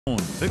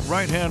Big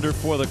right-hander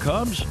for the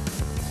Cubs.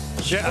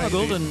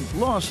 Struggled and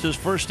lost his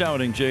first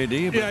outing,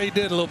 JD. Yeah, he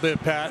did a little bit,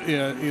 Pat.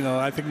 You know,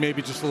 I think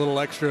maybe just a little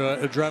extra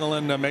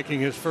adrenaline making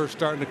his first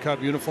start in the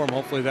Cub uniform.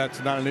 Hopefully that's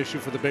not an issue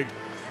for the big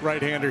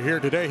right-hander here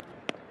today.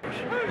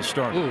 The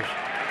start. Ooh, good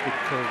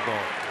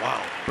curveball.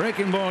 Wow.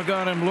 Breaking ball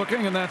got him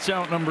looking, and that's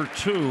out number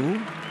 2.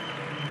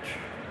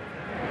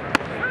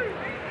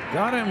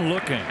 Got him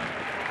looking.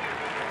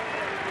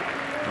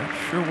 Not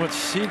sure what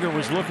Seager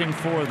was looking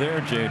for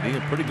there, JD.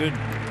 A pretty good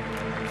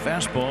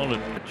fastball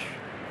at pitch.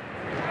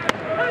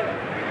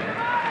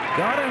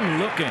 Got him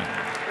looking.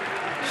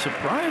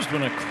 Surprised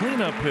when a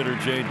cleanup hitter,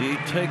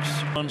 JD, takes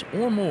runs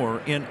or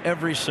more in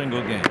every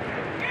single game.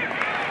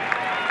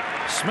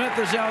 Smith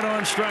is out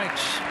on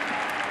strikes.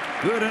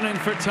 Good inning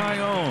for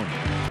Taillon.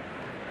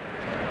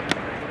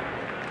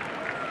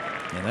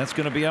 And that's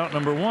going to be out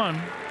number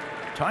 1.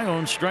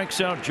 Taillon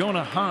strikes out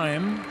Jonah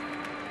Heim.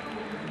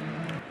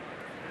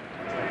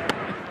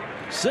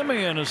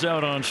 Simeon is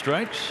out on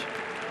strikes.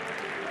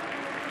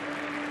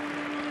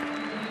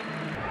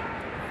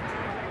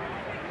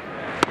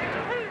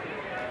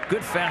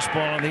 Good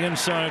fastball on the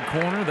inside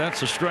corner.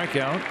 That's a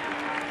strikeout.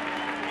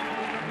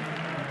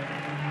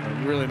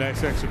 A really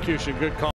nice execution. Good call.